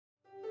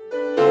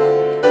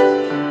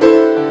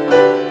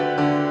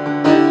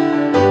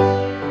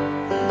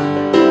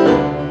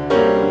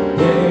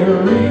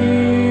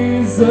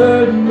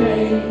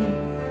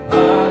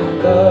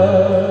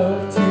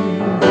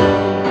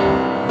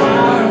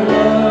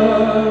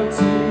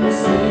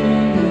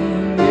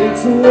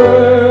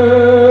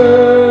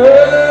worth,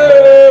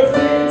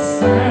 it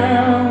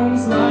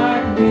sounds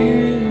like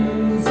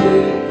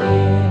music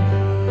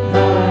in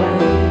my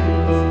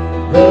ears.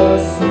 The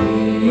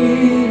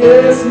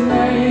sweetest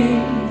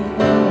name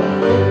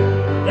on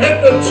earth. Let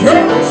the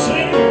church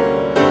sing.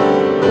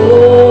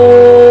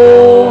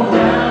 Oh,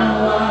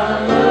 how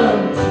I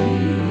love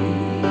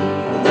Jesus.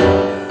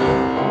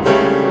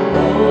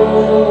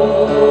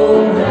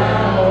 Oh,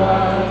 how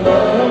I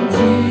love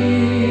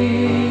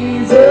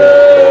Jesus.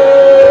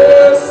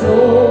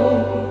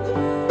 Oh,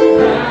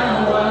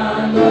 how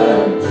I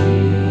love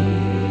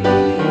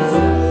Jesus.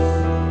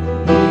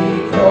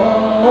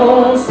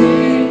 Because He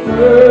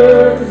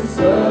first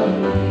loved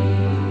me.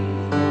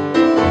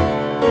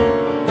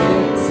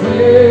 It's